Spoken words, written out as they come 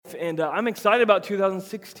And I'm excited about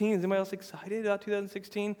 2016. Is anybody else excited about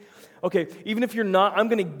 2016? Okay, even if you're not, I'm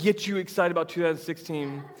going to get you excited about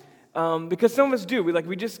 2016. Because some of us do.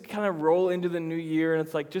 We just kind of roll into the new year, and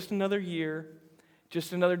it's like just another year,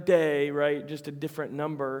 just another day, right? Just a different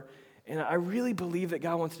number. And I really believe that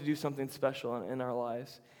God wants to do something special in our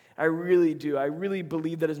lives. I really do. I really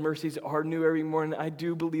believe that His mercies are new every morning. I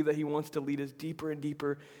do believe that He wants to lead us deeper and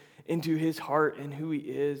deeper into His heart and who He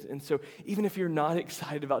is. And so even if you're not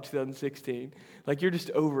excited about 2016, like you're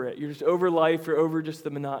just over it, you're just over life, you're over just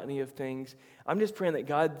the monotony of things, I'm just praying that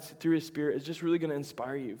God, through His Spirit, is just really going to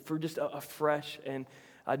inspire you for just a fresh and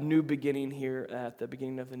a new beginning here at the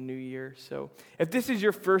beginning of the new year. So if this is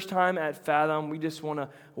your first time at Fathom, we just want to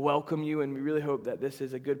welcome you, and we really hope that this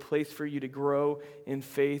is a good place for you to grow in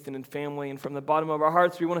faith and in family. And from the bottom of our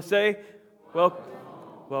hearts, we want to say,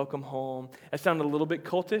 welcome home. That sounded a little bit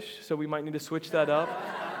cultish, so we might need to switch that up.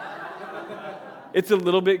 It's a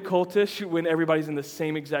little bit cultish when everybody's in the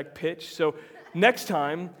same exact pitch. So next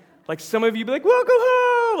time, like some of you be like, welcome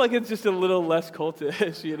home! Like it's just a little less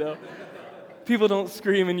cultish, you know? People don't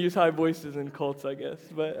scream and use high voices in cults, I guess,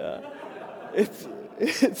 but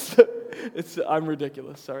I'm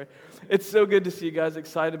ridiculous, sorry. It's so good to see you guys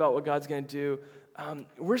excited about what God's going to do.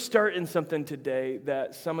 We're starting something today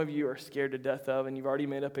that some of you are scared to death of, and you've already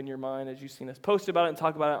made up in your mind as you've seen us post about it and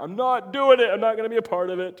talk about it. I'm not doing it. I'm not going to be a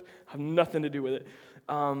part of it. I have nothing to do with it.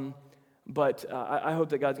 But I hope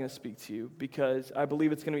that God's going to speak to you, because I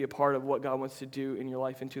believe it's going to be a part of what God wants to do in your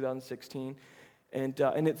life in 2016. And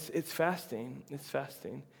it's fasting. It's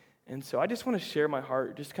fasting. And so I just want to share my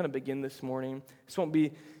heart, just kind of begin this morning. This won't be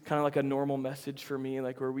kind of like a normal message for me,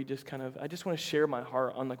 like where we just I just want to share my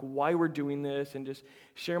heart on like why we're doing this, and just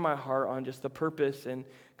share my heart on just the purpose and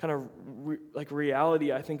kind of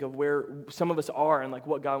reality, I think, of where some of us are and like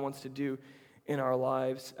what God wants to do in our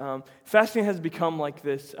lives. Fasting has become like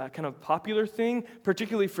this kind of popular thing,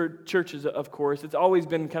 particularly for churches, of course. It's always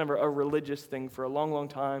been kind of a religious thing for a long, long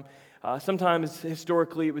time. Sometimes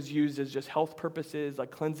historically it was used as just health purposes, like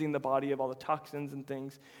cleansing the body of all the toxins and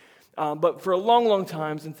things. But for a long, long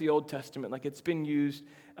time since the Old Testament, like it's been used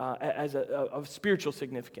as of spiritual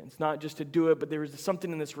significance, not just to do it, but there was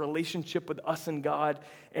something in this relationship with us and God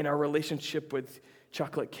and our relationship with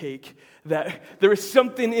chocolate cake, that there was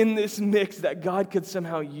something in this mix that God could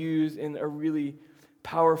somehow use in a really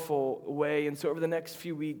powerful way. And so over the next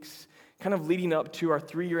few weeks, kind of leading up to our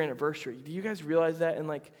 3-year anniversary, do you guys realize that in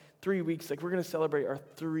like 3 weeks, like we're going to celebrate our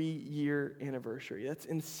 3-year anniversary? That's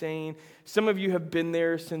insane. Some of you have been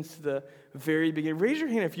there since the very beginning. Raise your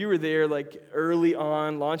hand if you were there like early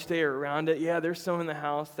on, launch day or around it. Yeah, there's some in the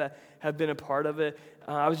house that have been a part of it.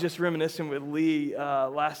 I was just reminiscing with Lee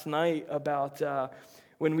last night about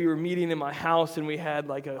when we were meeting in my house and we had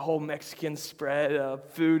like a whole Mexican spread of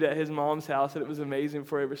food at his mom's house, and it was amazing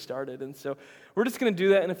before it ever started. And so we're just going to do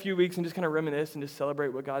that in a few weeks and just kind of reminisce and just celebrate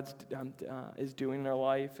what God is doing in our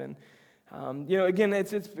life. And, again,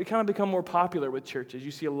 it's kind of become more popular with churches.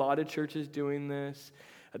 You see a lot of churches doing this.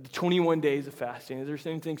 The 21 days of fasting. Is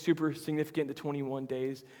there anything super significant to 21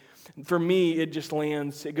 days? For me, it just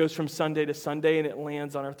lands, it goes from Sunday to Sunday, and it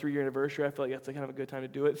lands on our 3-year anniversary. I feel like that's kind of a good time to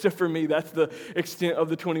do it. So for me, that's the extent of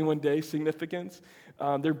the 21-day significance.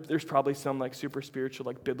 There's probably some like super spiritual,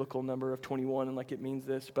 like biblical number of 21, and like it means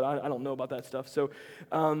this, but I don't know about that stuff. So,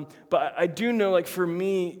 but I do know, like for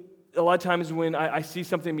me, a lot of times when I see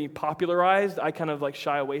something being popularized, I kind of like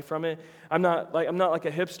shy away from it. I'm not like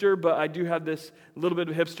a hipster, but I do have this little bit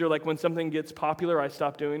of hipster. Like when something gets popular, I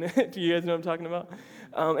stop doing it. Do you guys know what I'm talking about?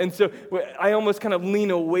 And so I almost kind of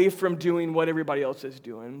lean away from doing what everybody else is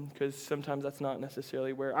doing, because sometimes that's not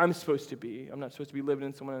necessarily where I'm supposed to be. I'm not supposed to be living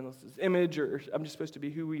in someone else's image, or I'm just supposed to be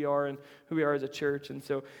who we are and who we are as a church. And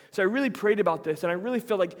so I really prayed about this, and I really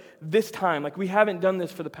feel like this time, like we haven't done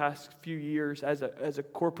this for the past few years as a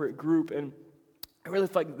corporate group, and I really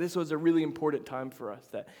felt like this was a really important time for us,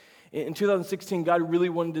 that in 2016, God really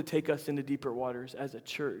wanted to take us into deeper waters as a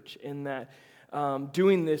church, and that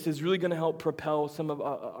doing this is really going to help propel some of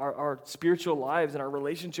our spiritual lives and our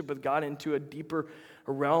relationship with God into a deeper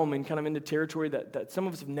realm and kind of into territory that some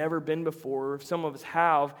of us have never been before, or if some of us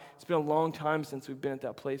have. It's been a long time since we've been at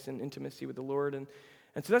that place in intimacy with the Lord, and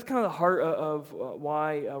so that's kind of the heart of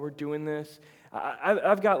why we're doing this.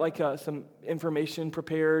 I've got like some information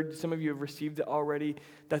prepared. Some of you have received it already.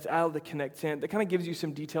 That's out of the Connect tent. That kind of gives you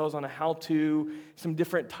some details on a how-to, some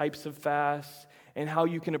different types of fasts, and how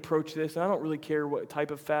you can approach this. And I don't really care what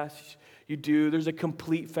type of fast you do. There's a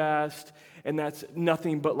complete fast, and that's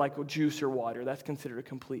nothing but like juice or water. That's considered a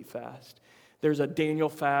complete fast. There's a Daniel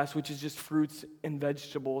fast, which is just fruits and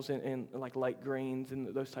vegetables and like light grains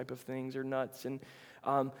and those type of things, or nuts. And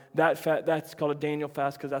That's called a Daniel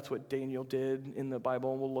fast because that's what Daniel did in the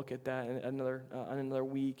Bible, and we'll look at that in another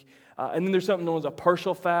week. And then there's something known as a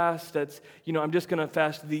partial fast. That's, I'm just going to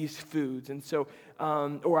fast these foods, and so,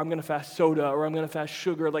 or I'm going to fast soda, or I'm going to fast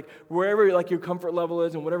sugar, like wherever like your comfort level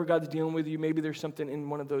is, and whatever God's dealing with you, maybe there's something in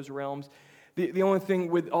one of those realms. The only thing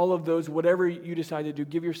with all of those, whatever you decide to do,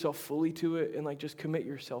 give yourself fully to it, and like just commit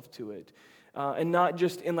yourself to it. And not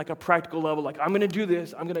just in like a practical level, like I'm going to do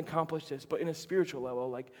this, I'm going to accomplish this, but in a spiritual level,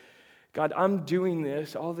 like, God, I'm doing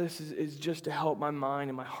this. All this is just to help my mind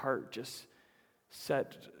and my heart just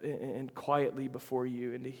set and quietly before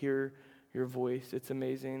you and to hear your voice. It's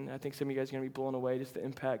amazing. I think some of you guys are going to be blown away just the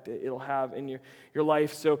impact it'll have in your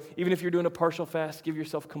life. So even if you're doing a partial fast, give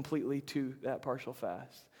yourself completely to that partial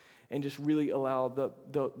fast and just really allow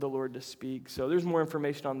the Lord to speak. So there's more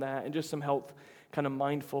information on that and just some health kind of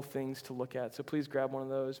mindful things to look at. So please grab one of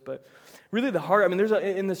those. But really the heart,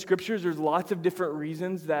 in the scriptures, there's lots of different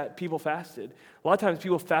reasons that people fasted. A lot of times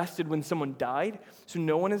people fasted when someone died. So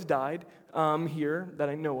no one has died here that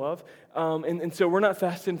I know of. And so we're not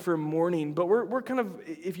fasting for mourning, but we're kind of,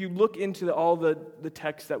 if you look into all the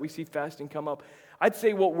texts that we see fasting come up, I'd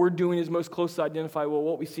say what we're doing is most closely identify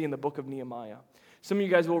what we see in the book of Nehemiah. Some of you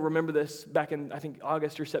guys will remember this back in, I think,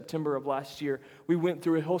 August or September of last year. We went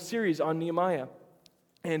through a whole series on Nehemiah.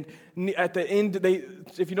 And at the end,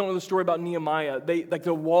 if you don't know the story about Nehemiah,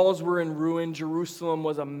 the walls were in ruin. Jerusalem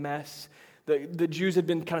was a mess. The Jews had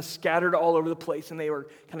been kind of scattered all over the place, and they were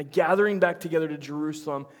kind of gathering back together to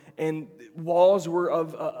Jerusalem. And walls were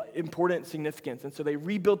of important significance. And so they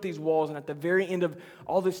rebuilt these walls, and at the very end of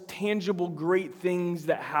all this tangible, great things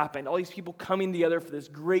that happened, all these people coming together for this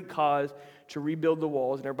great cause to rebuild the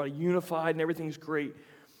walls, and everybody unified, and everything's great.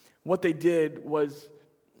 What they did was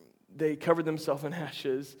they covered themselves in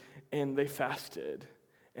ashes, and they fasted,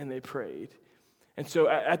 and they prayed. And so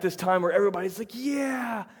at this time where everybody's like,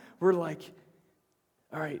 yeah, we're like,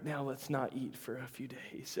 all right, now let's not eat for a few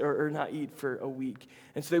days, or not eat for a week.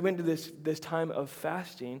 And so they went to this time of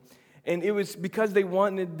fasting, and it was because they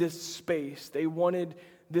wanted this space. They wanted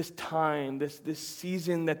this time, this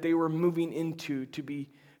season that they were moving into to be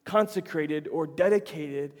consecrated or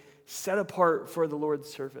dedicated, set apart for the Lord's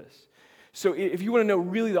service. So if you want to know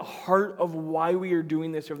really the heart of why we are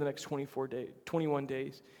doing this over the next 21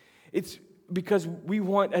 days, it's because we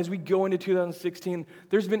want, as we go into 2016,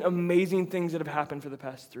 there's been amazing things that have happened for the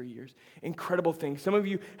past 3 years. Incredible things. Some of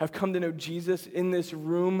you have come to know Jesus in this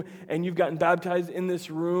room, and you've gotten baptized in this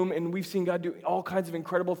room, and we've seen God do all kinds of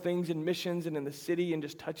incredible things in missions and in the city and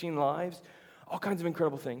just touching lives. All kinds of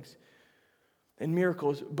incredible things and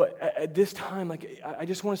miracles. But at this time, like, I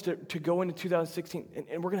just want us to go into 2016,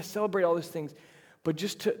 and we're going to celebrate all these things, but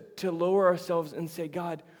just to lower ourselves and say,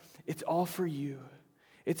 God, it's all for you.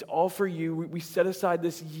 It's all for you. We set aside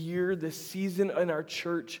this year, this season in our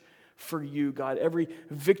church for you, God. Every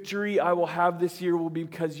victory I will have this year will be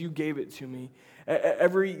because you gave it to me.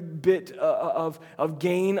 Every bit of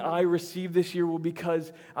gain I receive this year will be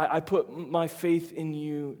because I put my faith in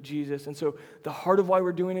you, Jesus. And so the heart of why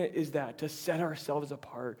we're doing it is that, to set ourselves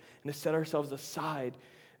apart and to set ourselves aside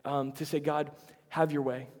to say, God, have your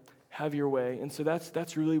way. Have your way. And so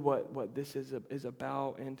that's really what this is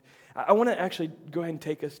about. And I want to actually go ahead and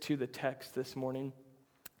take us to the text this morning.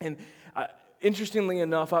 And interestingly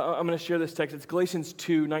enough, I'm going to share this text. It's Galatians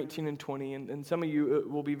 2, 19 and 20. And some of you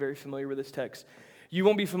will be very familiar with this text. You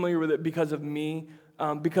won't be familiar with it because of me,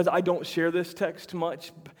 because I don't share this text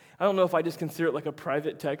much. I don't know if I just consider it like a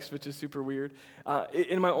private text, which is super weird,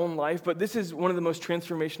 in my own life. But this is one of the most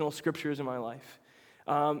transformational scriptures in my life.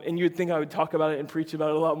 And you would think I would talk about it and preach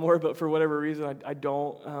about it a lot more, but for whatever reason, I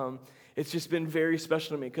don't. It's just been very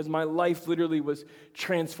special to me because my life literally was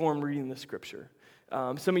transformed reading the scripture.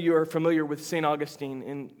 Some of you are familiar with St. Augustine,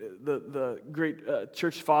 and the great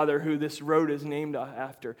church father who this road is named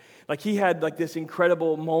after. Like, he had like this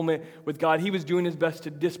incredible moment with God. He was doing his best to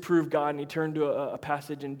disprove God, and he turned to a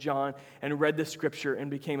passage in John and read the scripture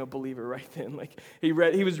and became a believer right then. Like, he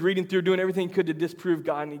was reading through, doing everything he could to disprove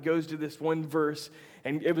God, and he goes to this one verse,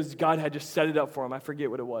 and it was God had just set it up for him. I forget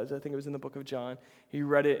what it was. I think it was in the book of John. He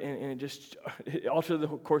read it, and it just altered the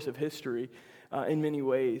course of history. In many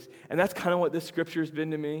ways. And that's kind of what this scripture has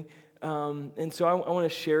been to me. And so I want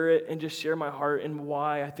to share it and just share my heart and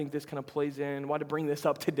why I think this kind of plays in, why to bring this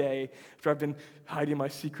up today after I've been hiding my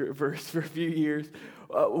secret verse for a few years.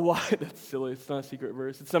 Why? That's silly. It's not a secret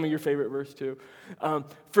verse. It's some of your favorite verse too.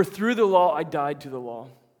 For through the law I died to the law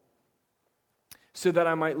so that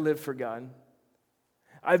I might live for God.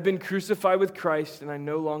 I've been crucified with Christ and I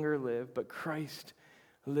no longer live, but Christ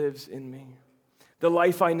lives in me. The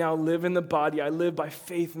life I now live in the body, I live by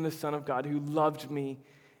faith in the Son of God who loved me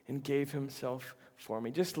and gave himself for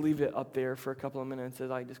me. Just leave it up there for a couple of minutes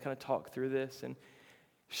as I just kind of talk through this and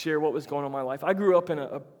share what was going on in my life. I grew up in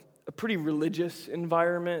a pretty religious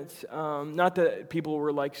environment. Not that people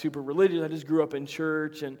were like super religious. I just grew up in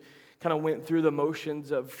church and kind of went through the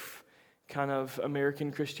motions of kind of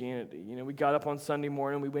American Christianity. You know, we got up on Sunday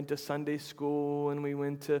morning, we went to Sunday school, and we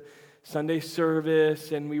went to Sunday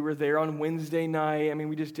service, and we were there on Wednesday night. I mean,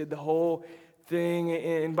 we just did the whole thing.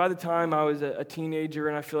 And by the time I was a teenager,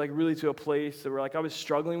 and I feel like really to a place where like I was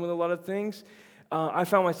struggling with a lot of things, I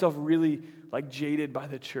found myself really like jaded by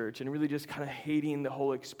the church and really just kind of hating the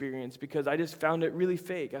whole experience because I just found it really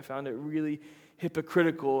fake. I found it really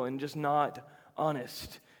hypocritical and just not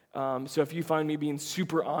honest. So if you find me being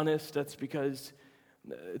super honest, that's because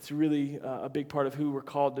it's really a big part of who we're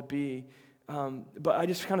called to be. But I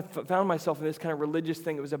just kind of found myself in this kind of religious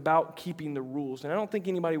thing. It was about keeping the rules. And I don't think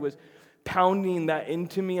anybody was pounding that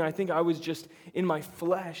into me. I think I was just in my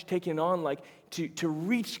flesh taking on like to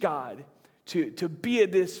reach God, to be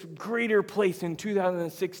at this greater place in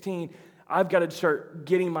 2016. I've got to start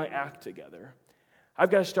getting my act together. I've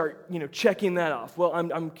got to start, checking that off. Well,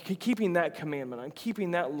 I'm keeping that commandment. I'm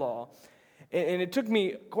keeping that law. And it took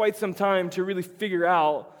me quite some time to really figure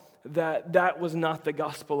out that was not the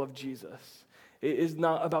gospel of Jesus. It is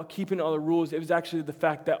not about keeping all the rules. It was actually the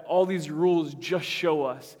fact that all these rules just show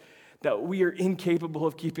us that we are incapable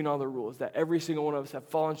of keeping all the rules, that every single one of us have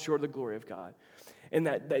fallen short of the glory of God, and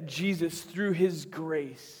that Jesus, through his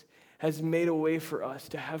grace, has made a way for us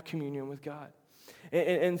to have communion with God.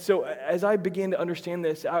 And so as I began to understand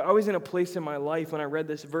this, I was in a place in my life when I read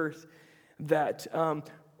this verse that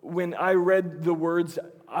when I read the words,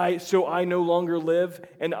 so I no longer live,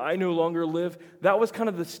 and I no longer live, that was kind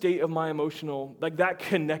of the state of my emotional, like that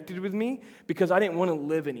connected with me because I didn't want to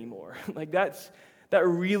live anymore. Like that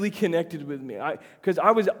really connected with me. Because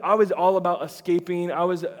I was all about escaping. I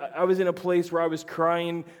was in a place where I was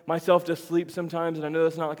crying myself to sleep sometimes, and I know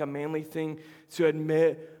that's not like a manly thing to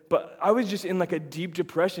admit, but I was just in like a deep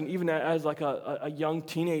depression, even as like a young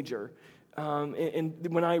teenager. And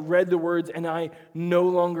when I read the words, and I no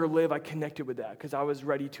longer live, I connected with that because I was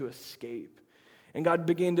ready to escape. And God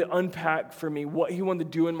began to unpack for me what he wanted to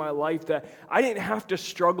do in my life, that I didn't have to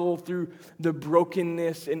struggle through the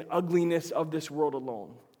brokenness and ugliness of this world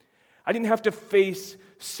alone. I didn't have to face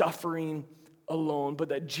suffering alone, but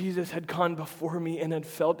that Jesus had gone before me and had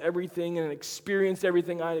felt everything and experienced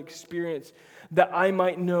everything I had experienced, that I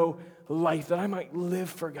might know life, that I might live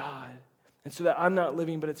for God. And so that I'm not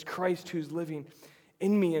living, but it's Christ who's living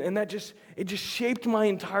in me. And it just shaped my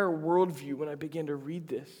entire worldview when I began to read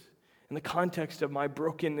this in the context of my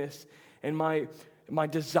brokenness and my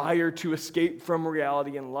desire to escape from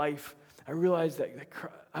reality and life. I realized that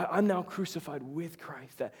I'm now crucified with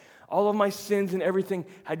Christ, that all of my sins and everything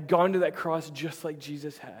had gone to that cross just like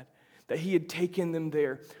Jesus had, that he had taken them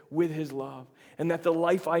there with his love, and that the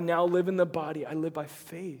life I now live in the body, I live by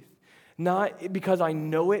faith. Not because I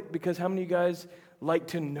know it, because how many of you guys like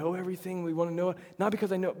to know everything? We want to know it. Not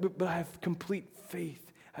because I know it, but I have complete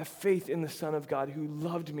faith. I have faith in the Son of God who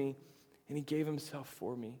loved me, and he gave himself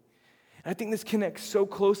for me. And I think this connects so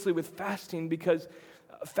closely with fasting because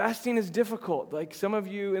fasting is difficult. Like some of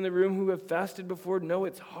you in the room who have fasted before know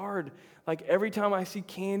it's hard. Like every time I see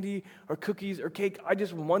candy or cookies or cake, I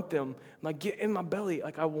just want them. I'm like, get in my belly.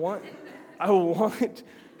 Like I want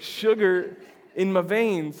sugar in my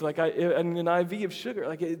veins. Like an IV of sugar.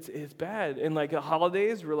 Like it's bad. And like the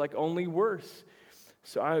holidays were like only worse.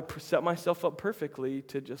 So I set myself up perfectly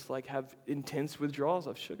to just like have intense withdrawals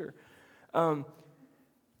of sugar. And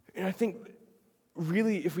I think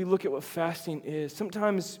really if we look at what fasting is,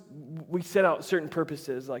 sometimes we set out certain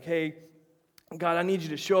purposes like, hey, God, I need you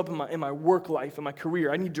to show up in my work life, in my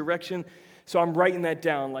career. I need direction, so I'm writing that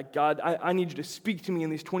down. Like, God, I need you to speak to me in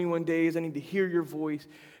these 21 days. I need to hear your voice.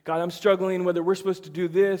 God, I'm struggling whether we're supposed to do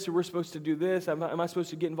this or we're supposed to do this. Am I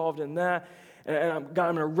supposed to get involved in that? And God,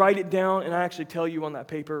 I'm going to write it down, and I actually tell you on that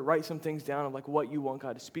paper, write some things down of like what you want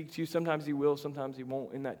God to speak to you. Sometimes he will, sometimes he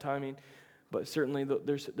won't in that timing. But certainly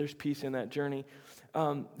there's peace in that journey.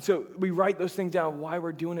 So we write those things down, why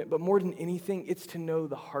we're doing it. But more than anything, it's to know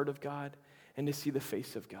the heart of God and to see the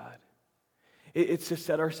face of God. It's to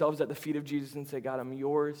set ourselves at the feet of Jesus and say, God, I'm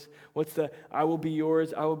yours. I will be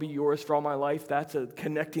yours for all my life. That's a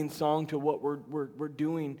connecting song to what we're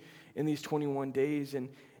doing in these 21 days. And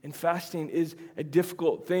fasting is a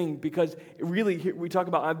difficult thing because really, we talk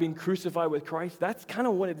about I've been crucified with Christ. That's kind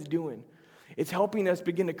of what it's doing. It's helping us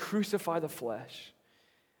begin to crucify the flesh.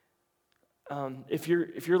 If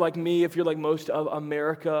you're like me, if you're like most of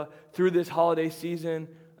America, through this holiday season,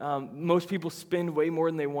 Most people spend way more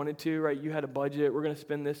than they wanted to, right? You had a budget, we're going to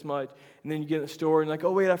spend this much, and then you get in the store and like,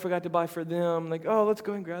 oh, wait, I forgot to buy for them. Like, oh, let's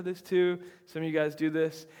go and grab this too. Some of you guys do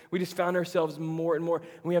this. We just found ourselves more and more,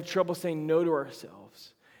 and we have trouble saying no to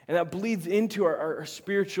ourselves. And that bleeds into our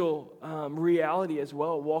spiritual reality as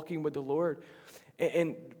well, walking with the Lord.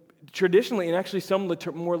 And traditionally, and actually some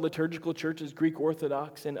more liturgical churches, Greek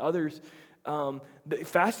Orthodox and others,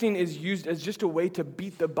 fasting is used as just a way to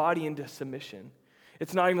beat the body into submission.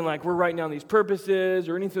 It's not even like we're writing down these purposes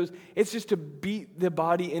or anything. It's just to beat the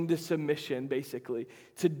body into submission, basically,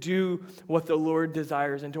 to do what the Lord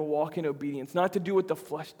desires and to walk in obedience, not to do what the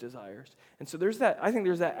flesh desires. And so I think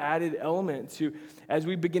there's that added element to, as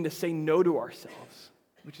we begin to say no to ourselves,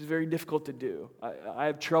 which is very difficult to do. I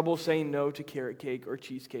have trouble saying no to carrot cake or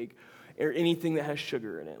cheesecake or anything that has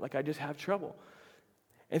sugar in it. Like, I just have trouble.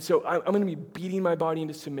 And so I'm going to be beating my body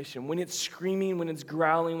into submission. When it's screaming, when it's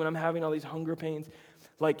growling, when I'm having all these hunger pains,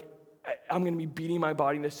 like, I'm going to be beating my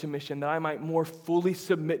body into submission that I might more fully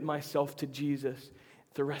submit myself to Jesus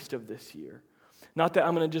the rest of this year. Not that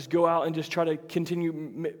I'm going to just go out and just try to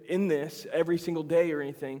continue in this every single day or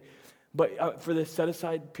anything, but for this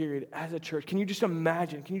set-aside period as a church. Can you just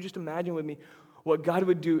imagine with me what God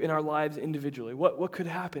would do in our lives individually? What could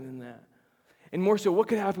happen in that? And more so, what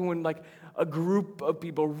could happen when like a group of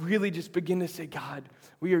people really just begin to say, God,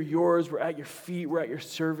 we are yours, we're at your feet, we're at your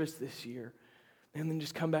service this year. And then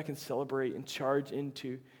just come back and celebrate and charge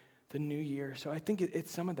into the new year. So I think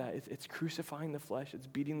it's some of that. It's crucifying the flesh. It's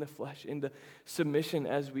beating the flesh into submission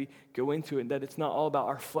as we go into it. That it's not all about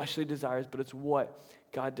our fleshly desires, but it's what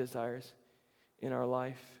God desires in our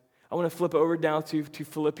life. I want to flip over down to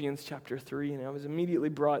Philippians chapter 3. And I was immediately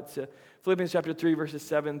brought to Philippians chapter 3, verses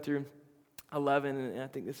 7 through 11. And I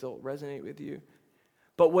think this will resonate with you.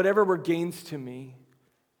 But whatever were gains to me,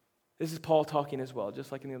 this is Paul talking as well,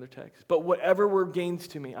 just like in the other text. But whatever were gains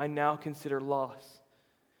to me, I now consider loss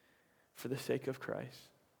for the sake of Christ.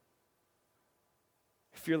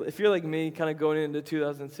 If you're like me, kind of going into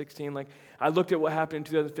 2016, like I looked at what happened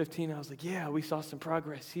in 2015, I was like, yeah, we saw some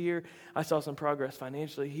progress here. I saw some progress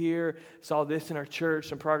financially here. Saw this in our church,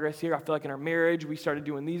 some progress here. I feel like in our marriage, we started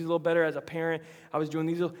doing these a little better. As a parent, I was doing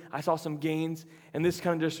these. I saw some gains. And this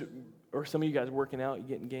kind of just, or some of you guys working out, you're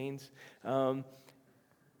getting gains.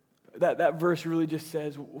 That verse really just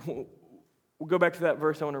says, we'll go back to that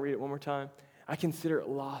verse. I want to read it one more time. I consider it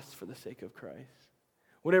loss for the sake of Christ.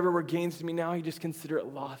 Whatever were gains to me now, you just consider it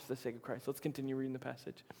loss for the sake of Christ. Let's continue reading the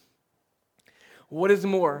passage. What is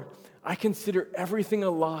more, I consider everything a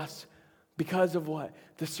loss because of what?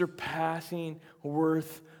 The surpassing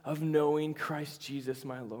worth of knowing Christ Jesus,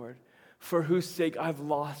 my Lord, for whose sake I've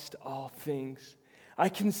lost all things. I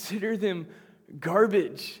consider them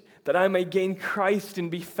garbage, that I may gain Christ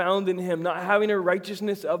and be found in him, not having a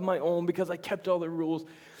righteousness of my own because I kept all the rules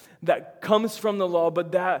that comes from the law,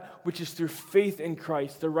 but that which is through faith in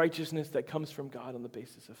Christ, the righteousness that comes from God on the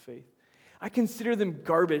basis of faith. I consider them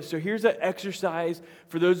garbage. So here's an exercise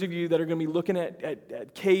for those of you that are going to be looking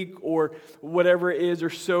at cake or whatever it is,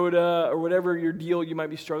 or soda, or whatever your deal you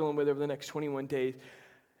might be struggling with over the next 21 days.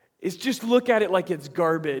 Is just look at it like it's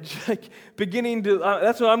garbage. Like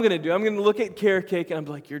that's what I'm going to do. I'm going to look at carrot cake and I'm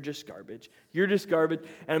like, you're just garbage. You're just garbage.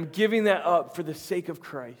 And I'm giving that up for the sake of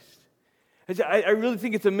Christ. I really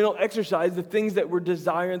think it's a mental exercise. The things that we're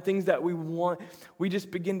desiring, things that we want, we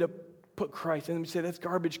just begin to put Christ. And we say that's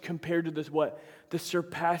garbage compared to this what? The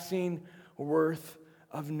surpassing worth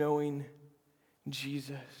of knowing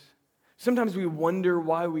Jesus. Sometimes we wonder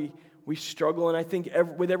why we struggle. And I think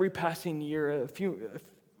with every passing year,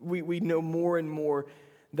 we know more and more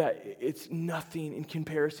that it's nothing in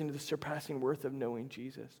comparison to the surpassing worth of knowing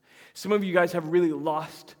Jesus. Some of you guys have really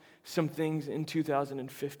lost some things in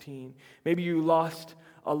 2015. Maybe you lost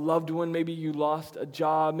a loved one. Maybe you lost a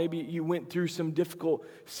job. Maybe you went through some difficult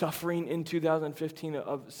suffering in 2015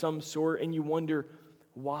 of some sort, and you wonder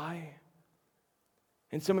why.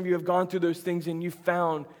 And some of you have gone through those things, and you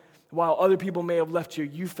found, while other people may have left you,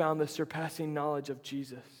 you found the surpassing knowledge of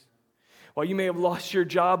Jesus. While you may have lost your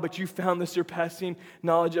job, but you found the surpassing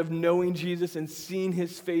knowledge of knowing Jesus and seeing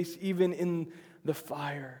his face even in the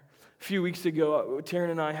fire. A few weeks ago, Taryn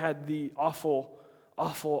and I had the awful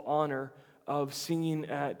honor of singing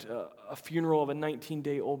at a funeral of a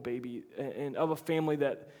 19-day-old baby and of a family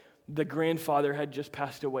that the grandfather had just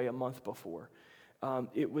passed away a month before.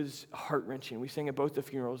 It was heart-wrenching. We sang at both the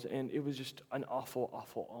funerals, and it was just an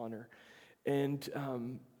awful honor.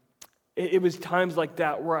 And it was times like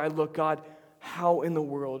that where I look, God, how in the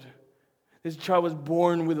world? This child was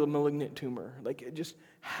born with a malignant tumor. Like, just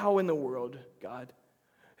how in the world, God?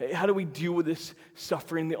 How do we deal with this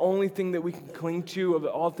suffering? The only thing that we can cling to of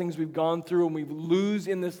all things we've gone through and we lose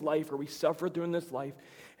in this life or we suffer through in this life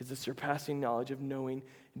is the surpassing knowledge of knowing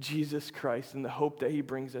Jesus Christ and the hope that he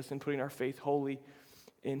brings us and putting our faith wholly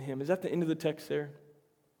in him. Is that the end of the text there?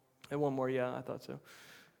 And one more, yeah, I thought so.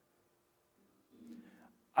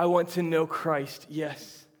 I want to know Christ,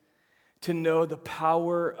 yes. To know the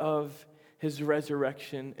power of his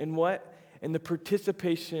resurrection. And what? And the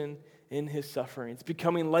participation in his sufferings,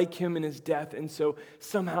 becoming like him in his death, and so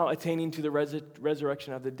somehow attaining to the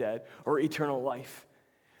resurrection of the dead or eternal life.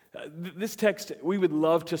 This text, we would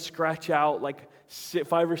love to scratch out like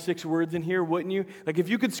 5 or 6 words in here, wouldn't you? Like if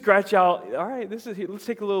you could scratch out, all right, let's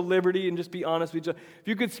take a little liberty and just be honest with each other. If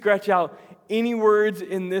you could scratch out any words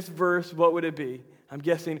in this verse, what would it be? I'm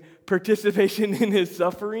guessing participation in his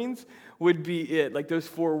sufferings would be it, like those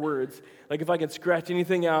 4 words. Like if I could scratch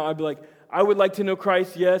anything out, I'd be like, I would like to know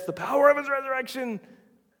Christ, yes, the power of his resurrection,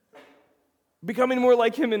 becoming more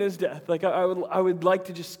like him in his death. Like I would like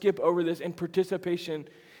to just skip over this and participation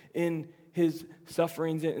in his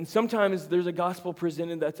sufferings. And sometimes there's a gospel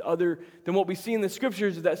presented that's other than what we see in the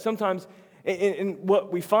scriptures, is that sometimes, and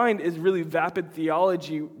what we find is really vapid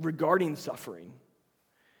theology regarding suffering.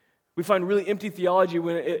 We find really empty theology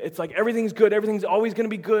when it's like everything's good, everything's always going to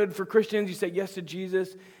be good for Christians. You say yes to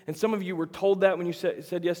Jesus, and some of you were told that when you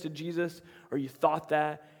said yes to Jesus, or you thought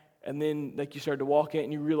that, and then like you started to walk it,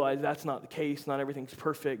 and you realize that's not the case. Not everything's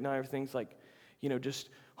perfect. Not everything's like, just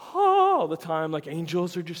all the time. Like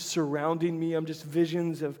angels are just surrounding me. I'm just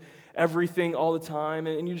visions of everything all the time,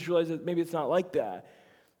 and you just realize that maybe it's not like that.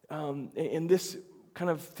 And this kind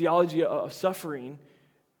of theology of suffering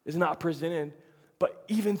is not presented. But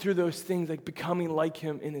even through those things, like becoming like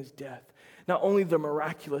him in his death, not only the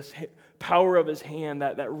miraculous power of his hand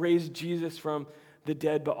that raised Jesus from the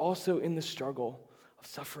dead, but also in the struggle of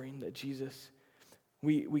suffering that Jesus,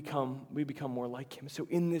 we become more like him. So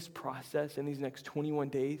in this process, in these next 21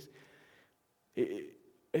 days,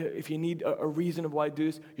 if you need a reason of why to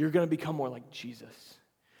do this, you're going to become more like Jesus.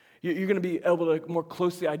 You're going to be able to more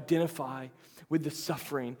closely identify with the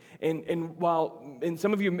suffering. And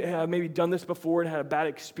some of you have maybe done this before and had a bad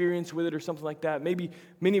experience with it or something like that. Maybe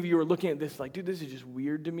many of you are looking at this like, dude, this is just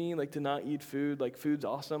weird to me, like to not eat food. Like food's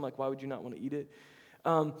awesome. Like why would you not want to eat it?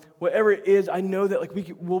 Whatever it is, I know that like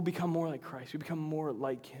we'll become more like Christ. We become more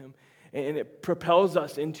like him. And it propels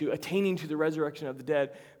us into attaining to the resurrection of the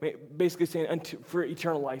dead, basically saying for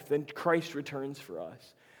eternal life. Then Christ returns for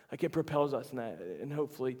us. Like it propels us in that, and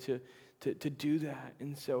hopefully to do that.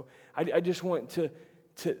 And so I just want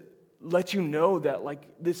to let you know that like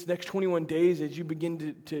this next 21 days, as you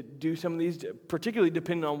begin to do some of these, particularly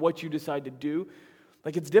depending on what you decide to do,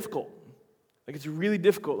 like it's difficult. Like it's really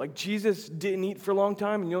difficult. Like Jesus didn't eat for a long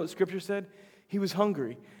time, and you know what Scripture said? He was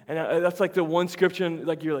hungry. And that's like the one scripture,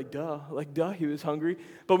 like you're like, duh, he was hungry.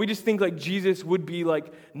 But we just think like Jesus would be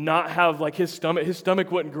like, not have like his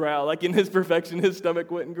stomach wouldn't growl. Like in his perfection, his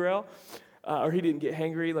stomach wouldn't growl. Or he didn't get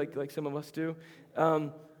hangry like some of us do.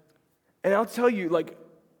 And I'll tell you, like,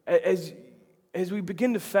 as we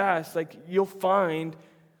begin to fast, like you'll find,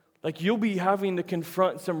 like you'll be having to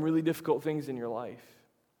confront some really difficult things in your life.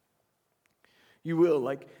 You will,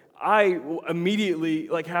 like, I immediately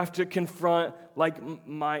like have to confront like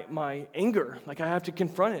my anger. Like I have to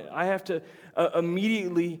confront it. I have to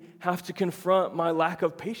immediately have to confront my lack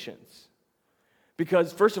of patience.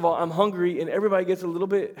 Because first of all, I'm hungry, and everybody gets a little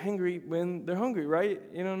bit hangry when they're hungry, right?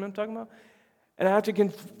 You know what I'm talking about? And I have to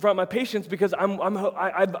confront my patience because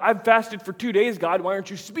I've fasted for 2 days, God. Why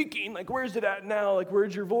aren't you speaking? Like where's it at now? Like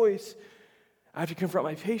where's your voice? I have to confront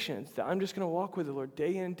my patience that I'm just going to walk with the Lord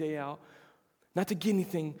day in, day out. Not to get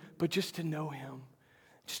anything, but just to know him.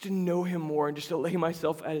 Just to know him more and just to lay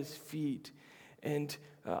myself at his feet. And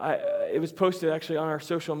it was posted actually on our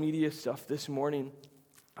social media stuff this morning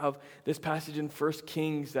of this passage in 1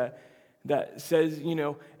 Kings that says,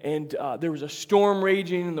 and there was a storm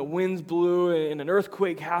raging and the winds blew and an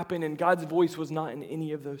earthquake happened and God's voice was not in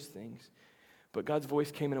any of those things. But God's voice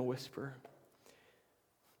came in a whisper.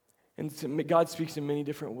 And God speaks in many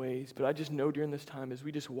different ways, but I just know during this time as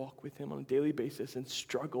we just walk with him on a daily basis and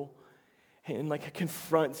struggle and like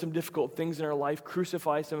confront some difficult things in our life,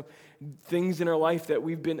 crucify some things in our life that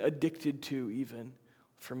we've been addicted to even.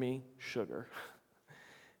 For me, sugar.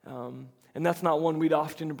 And that's not one we'd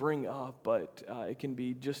often bring up, but it can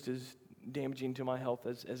be just as damaging to my health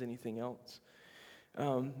as anything else.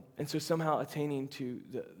 And so somehow attaining to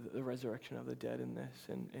the resurrection of the dead in this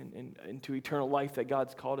and to eternal life that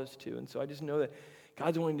God's called us to. And so I just know that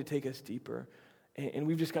God's wanting to take us deeper. And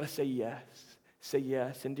we've just got to say yes. say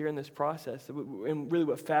yes. And during this process, and really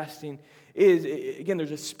what fasting is, again,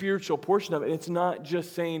 there's a spiritual portion of it. It's not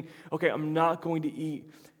just saying, okay, I'm not going to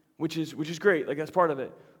eat, which is great. Like, that's part of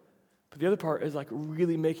it. But the other part is like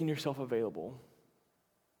really making yourself available.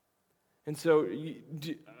 And so,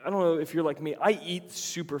 I don't know if you're like me, I eat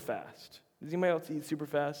super fast. Does anybody else eat super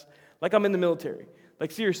fast? Like I'm in the military.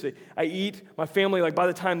 Like seriously, I eat, my family, like by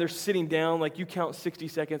the time they're sitting down, like you count 60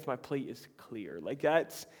 seconds, my plate is clear. Like I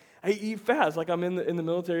eat fast. Like I'm in the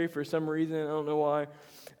military for some reason, I don't know why.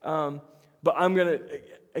 But I'm going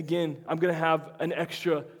to have an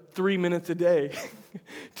extra 3 minutes a day.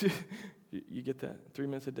 You get that? 3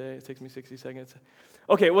 minutes a day, it takes me 60 seconds.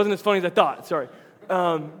 Okay, it wasn't as funny as I thought, sorry.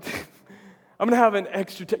 I'm going to have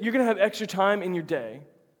you're going to have extra time in your day.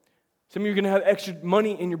 Some of you are going to have extra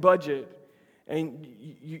money in your budget. And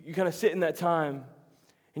you kind of sit in that time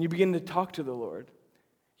and you begin to talk to the Lord.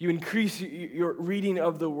 You increase your reading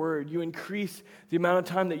of the Word. You increase the amount of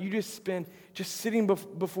time that you just spend just sitting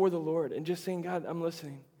before the Lord and just saying, God, I'm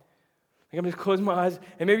listening. Like I'm just closing my eyes,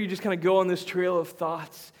 and maybe you just kind of go on this trail of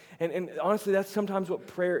thoughts. And honestly, that's sometimes what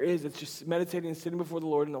prayer is. It's just meditating and sitting before the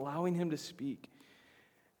Lord and allowing Him to speak.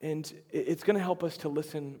 And it's going to help us to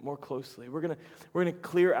listen more closely. We're going to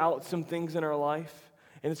clear out some things in our life.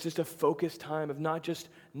 And it's just a focused time of not just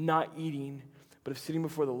not eating, but of sitting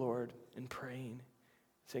before the Lord and praying,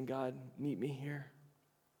 saying, God, meet me here.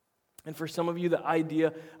 And for some of you, the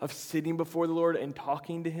idea of sitting before the Lord and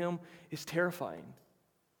talking to Him is terrifying.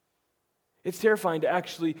 It's terrifying to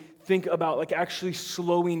actually think about, like actually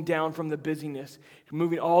slowing down from the busyness,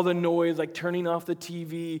 moving all the noise, like turning off the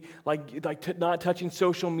TV, not touching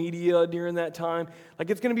social media during that time. Like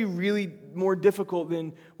it's going to be really more difficult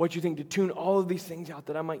than what you think to tune all of these things out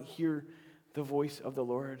that I might hear the voice of the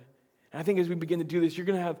Lord. And I think as we begin to do this,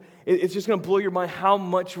 it's just going to blow your mind how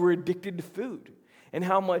much we're addicted to food and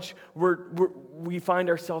how much we find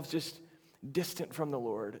ourselves just distant from the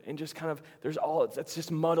Lord, and just kind of it's just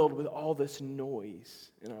muddled with all this noise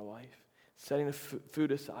in our life. Setting the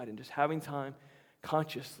food aside and just having time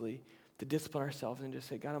consciously to discipline ourselves and just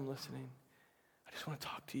say, God, I'm listening. I just want to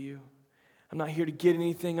talk to you. I'm not here to get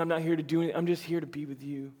anything. I'm not here to do anything. I'm just here to be with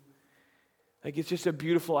you. Like it's just a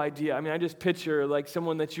beautiful idea. I mean, I just picture like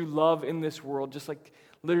someone that you love in this world, just like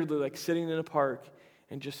literally like sitting in a park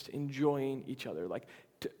and just enjoying each other. Like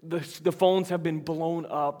the phones have been blown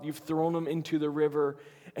up. You've thrown them into the river,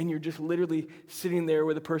 and you're just literally sitting there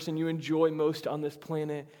with the person you enjoy most on this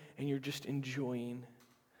planet, and you're just enjoying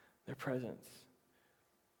their presence.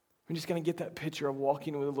 I'm just going to get that picture of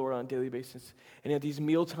walking with the Lord on a daily basis. And at these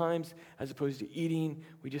meal times, as opposed to eating,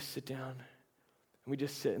 we just sit down. And we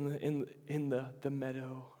just sit in the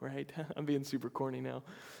meadow, right? I'm being super corny now.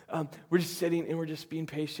 We're just sitting, and we're just being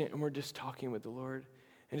patient, and we're just talking with the Lord.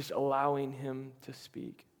 And just allowing Him to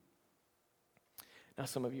speak. Now,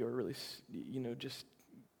 some of you are really, just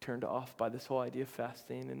turned off by this whole idea of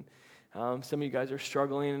fasting. And some of you guys are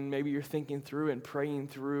struggling, and maybe you're thinking through and praying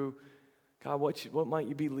through, God, what might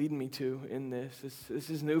you be leading me to in this? This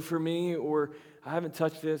is new for me, or I haven't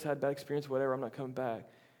touched this, had a bad experience, whatever, I'm not coming back.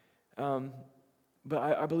 But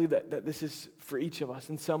I believe that this is for each of us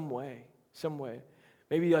in some way.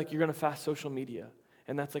 Maybe like you're going to fast social media.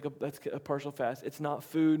 And that's a partial fast. It's not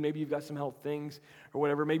food. Maybe you've got some health things or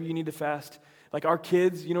whatever. Maybe you need to fast. Like our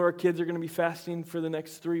kids, our kids are going to be fasting for the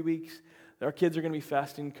next 3 weeks. Our kids are going to be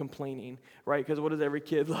fasting complaining, right? Because what does every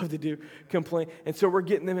kid love to do? Complain. And so we're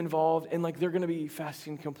getting them involved, and like they're going to be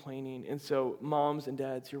fasting complaining. And so moms and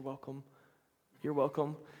dads, you're welcome. You're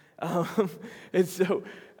welcome. And so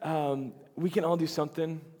we can all do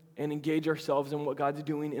something and engage ourselves in what God's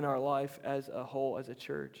doing in our life as a whole, as a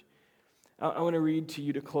church. I want to read to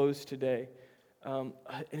you to close today an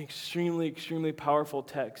extremely, extremely powerful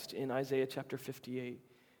text in Isaiah chapter 58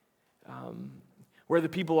 where the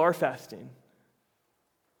people are fasting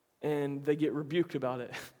and they get rebuked about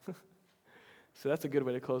it. So that's a good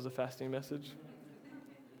way to close the fasting message.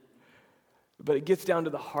 But it gets down to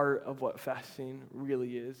the heart of what fasting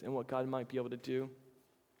really is and what God might be able to do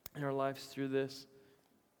in our lives through this.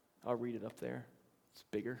 I'll read it up there. It's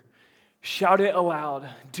bigger. Shout it aloud.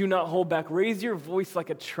 Do not hold back. Raise your voice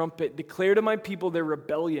like a trumpet. Declare to my people their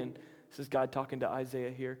rebellion. This is God talking to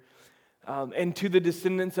Isaiah here. And to the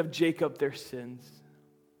descendants of Jacob their sins.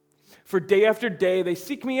 For day after day they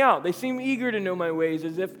seek me out. They seem eager to know my ways,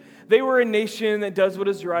 as if they were a nation that does what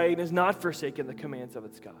is right and has not forsaken the commands of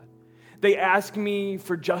its God. They ask me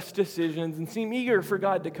for just decisions and seem eager for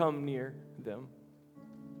God to come near them.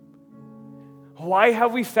 Why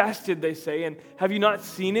have we fasted, they say, and have you not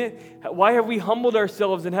seen it? Why have we humbled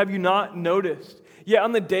ourselves and have you not noticed? Yet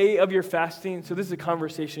on the day of your fasting, so this is a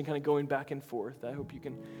conversation kind of going back and forth. I hope you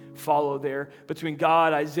can follow there between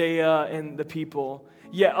God, Isaiah, and the people.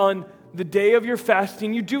 Yet on the day of your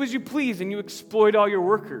fasting, you do as you please and you exploit all your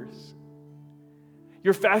workers.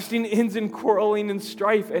 Your fasting ends in quarreling and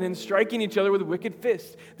strife and in striking each other with wicked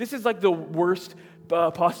fists. This is like the worst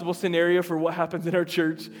possible scenario for what happens in our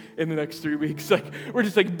church in the next 3 weeks. Like we're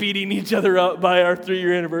just like beating each other up by our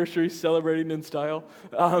 3-year anniversary, celebrating in style.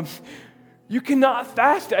 You cannot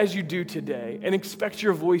fast as you do today and expect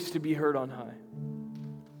your voice to be heard on high.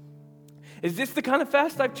 Is this the kind of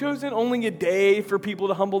fast I've chosen? Only a day for people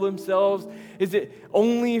to humble themselves? Is it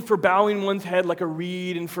only for bowing one's head like a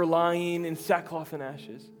reed and for lying in sackcloth and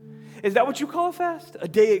ashes? Is that what you call a fast? A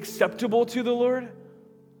day acceptable to the Lord?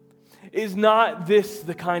 Is not this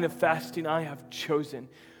the kind of fasting I have chosen?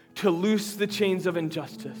 To loose the chains of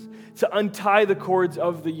injustice, to untie the cords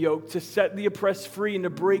of the yoke, to set the oppressed free and to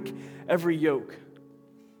break every yoke?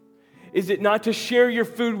 Is it not to share your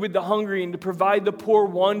food with the hungry and to provide the poor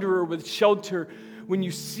wanderer with shelter when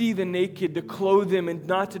you see the naked, to clothe them and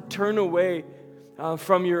not to turn away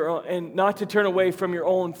from your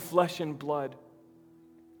own flesh and blood?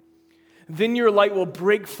 Then your light will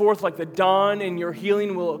break forth like the dawn and your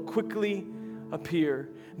healing will quickly appear.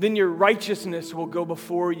 Then your righteousness will go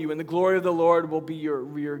before you and the glory of the Lord will be your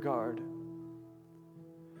rear guard.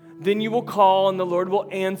 Then you will call and the Lord will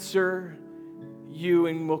answer you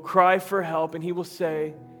and will cry for help, and he will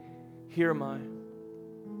say, "Here am I."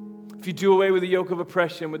 If you do away with the yoke of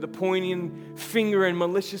oppression, with the pointing finger and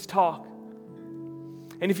malicious talk,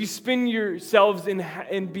 and if you spend yourselves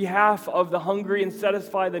in behalf of the hungry and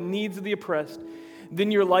satisfy the needs of the oppressed,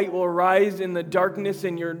 then your light will arise in the darkness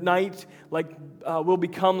and your night will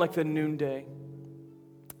become like the noonday.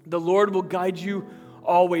 The Lord will guide you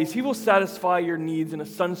always. He will satisfy your needs in a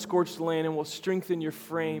sun-scorched land and will strengthen your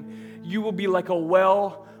frame. You will be like a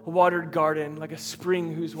well-watered garden, like a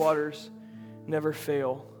spring whose waters never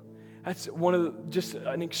fail. That's just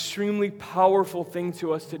an extremely powerful thing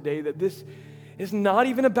to us today, that this is not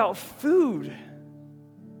even about food.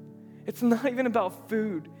 It's not even about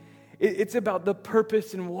food. It's about the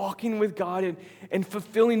purpose and walking with God and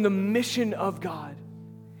fulfilling the mission of God.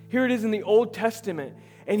 Here it is in the Old Testament,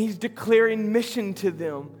 and he's declaring mission to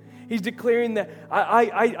them. He's declaring that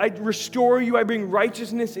I restore you, I bring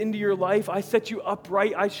righteousness into your life, I set you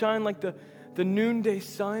upright, I shine like the noonday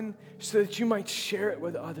sun so that you might share it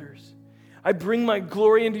with others. I bring my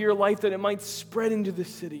glory into your life that it might spread into the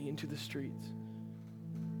city, into the streets.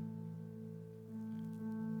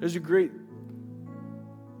 There's a great,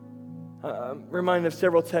 reminded of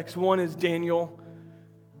several texts. One is Daniel,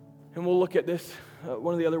 and we'll look at this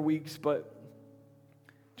one of the other weeks, but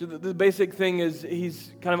the basic thing is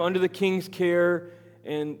he's kind of under the king's care,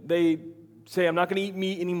 and they say, I'm not going to eat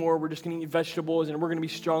meat anymore, we're just going to eat vegetables, and we're going to be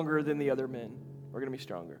stronger than the other men. We're going to be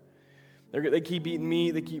stronger. They keep eating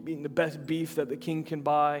meat, they keep eating the best beef that the king can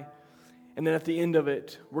buy, and then at the end of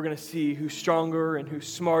it, we're going to see who's stronger and who's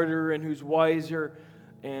smarter and who's wiser,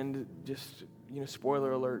 and just,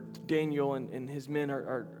 spoiler alert, Daniel and his men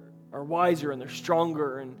are wiser and they're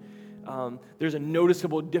stronger, and there's a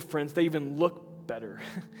noticeable difference. They even look better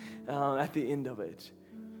at the end of it.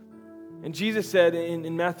 And Jesus said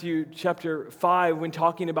in Matthew chapter 5, when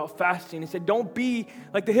talking about fasting, he said, don't be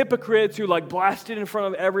like the hypocrites who blast it in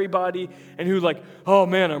front of everybody and who oh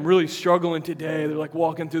man, I'm really struggling today. They're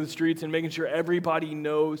walking through the streets and making sure everybody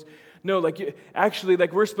knows. No,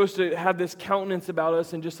 we're supposed to have this countenance about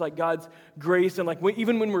us and just God's grace. And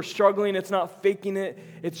even when we're struggling, it's not faking it.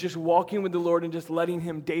 It's just walking with the Lord and just letting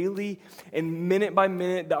him daily and minute by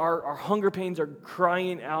minute. Our hunger pains are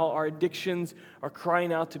crying out. Our addictions are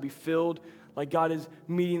crying out to be filled. God is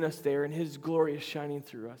meeting us there and his glory is shining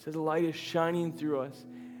through us. His light is shining through us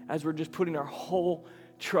as we're just putting our whole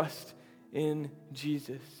trust in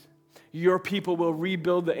Jesus. Your people will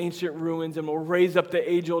rebuild the ancient ruins and will raise up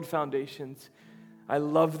the age-old foundations. I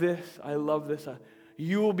love this. I love this.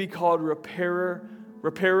 You will be called repairer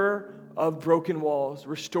of broken walls,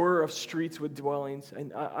 restorer of streets with dwellings.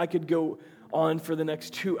 And I could go on for the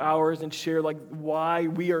next 2 hours and share why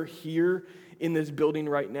we are here in this building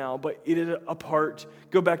right now. But it is a part,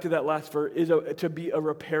 go back to that last verse, to be a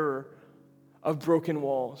repairer of broken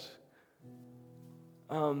walls.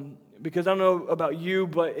 Because I don't know about you,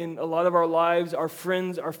 but in a lot of our lives, our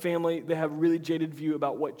friends, our family, they have a really jaded view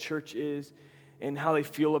about what church is and how they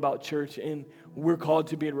feel about church. And we're called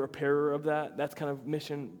to be a repairer of that. That's kind of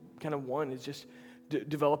mission, one, is just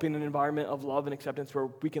developing an environment of love and acceptance where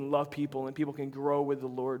we can love people and people can grow with the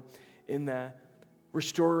Lord in that.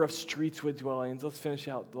 Restorer of streets with dwellings. Let's finish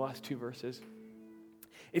out the last 2 verses.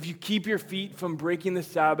 if you keep your feet from breaking the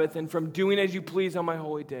Sabbath and from doing as you please on my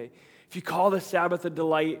holy day, if you call the Sabbath a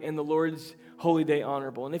delight and the Lord's holy day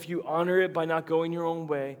honorable, and if you honor it by not going your own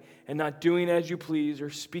way and not doing as you please or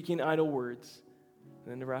speaking idle words,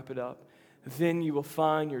 and then to wrap it up, then you will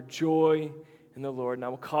find your joy in the Lord, and I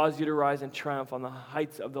will cause you to rise in triumph on the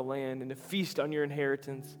heights of the land and to feast on your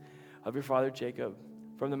inheritance of your father Jacob.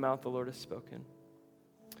 From the mouth the Lord has spoken.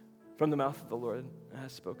 From the mouth of the Lord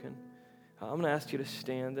has spoken. I'm going to ask you to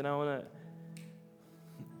stand, and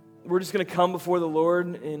we're just going to come before the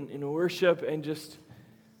Lord in worship and just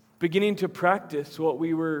beginning to practice what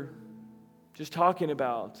we were just talking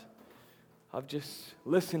about, of just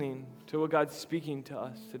listening to what God's speaking to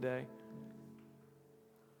us today.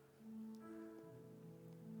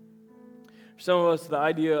 For some of us, the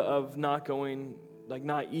idea of not going, like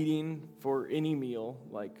not eating for any meal,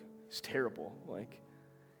 like, it's terrible. Like,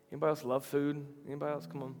 anybody else love food? Anybody else?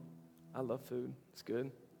 Come on. I love food. It's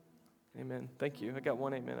good. Amen. Thank you. I got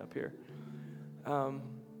one amen up here.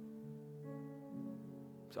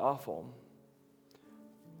 It's awful.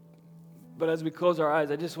 But as we close our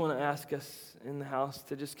eyes, I just want to ask us in the house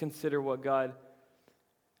to just consider what God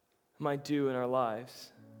might do in our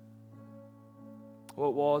lives.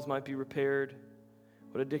 What walls might be repaired,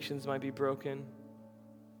 what addictions might be broken.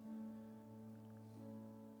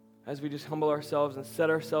 As we just humble ourselves and set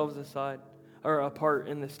ourselves aside, or apart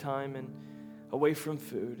in this time and away from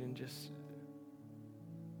food, and just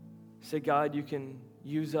say, God, you can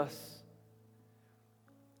use us.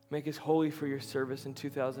 Make us holy for your service in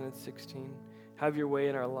 2016. Have your way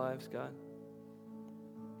in our lives, God.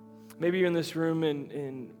 Maybe you're in this room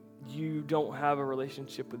and you don't have a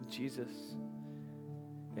relationship with Jesus.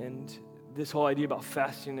 And this whole idea about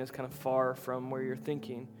fasting is kind of far from where you're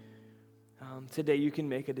thinking. Today you can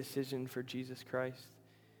make a decision for Jesus Christ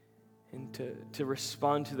and to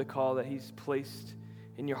respond to the call that he's placed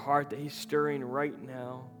in your heart, that he's stirring right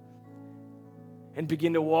now. And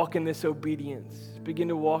begin to walk in this obedience. Begin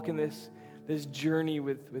to walk in this journey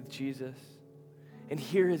with Jesus. And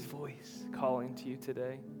hear his voice calling to you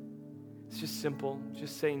today. It's just simple,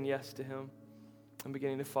 just saying yes to him and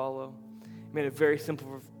beginning to follow. He made it very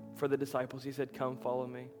simple for the disciples. He said, come, follow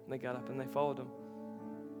me. And they got up and they followed him.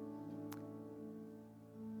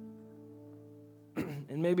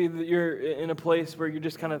 And maybe you're in a place where you're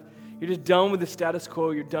just done with the status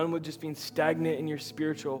quo. You're done with just being stagnant in your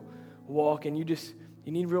spiritual walk, and you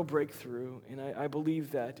need real breakthrough. And I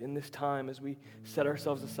believe that in this time, as we set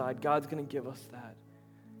ourselves aside, God's going to give us that.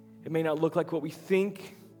 It may not look like what we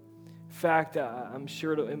think. In fact, I'm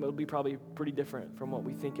sure it'll be probably pretty different from what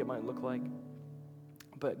we think it might look like.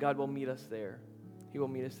 But God will meet us there. He will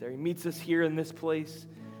meet us there. He meets us here in this place.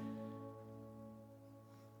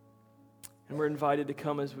 And we're invited to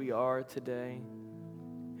come as we are today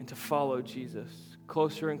and to follow Jesus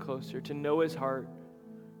closer and closer, to know his heart,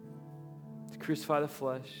 to crucify the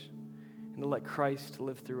flesh, and to let Christ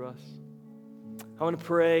live through us. I want to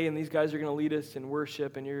pray, and these guys are going to lead us in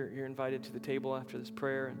worship, and you're invited to the table after this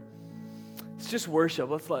prayer. And it's just worship.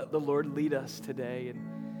 Let's let the Lord lead us today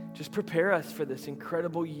and just prepare us for this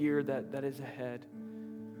incredible year that is ahead.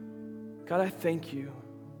 God, I thank you.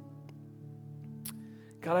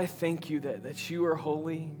 God, I thank you that you are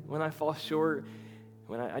holy when I fall short,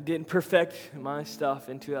 when I didn't perfect my stuff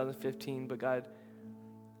in 2015, but God,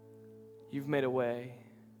 you've made a way.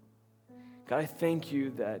 God, I thank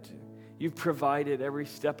you that you've provided every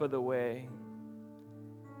step of the way.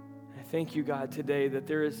 I thank you, God, today that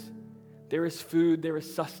there is food, there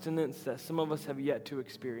is sustenance that some of us have yet to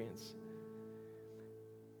experience.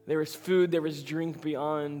 There is food, there is drink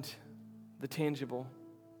beyond the tangible.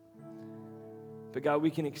 But God,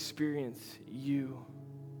 we can experience you,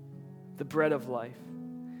 the bread of life,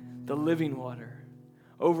 the living water,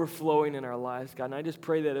 overflowing in our lives, God. And I just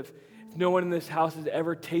pray that if no one in this house has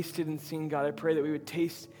ever tasted and seen, God, I pray that we would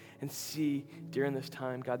taste and see during this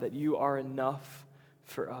time, God, that you are enough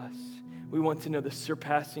for us. We want to know the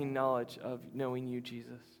surpassing knowledge of knowing you,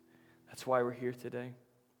 Jesus. That's why we're here today.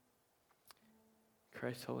 In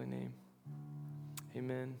Christ's holy name.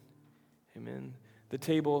 Amen. Amen. The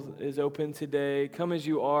table is open today. Come as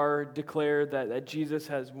you are. Declare that Jesus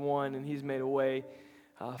has won and he's made a way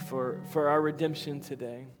for our redemption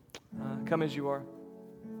today. Come as you are.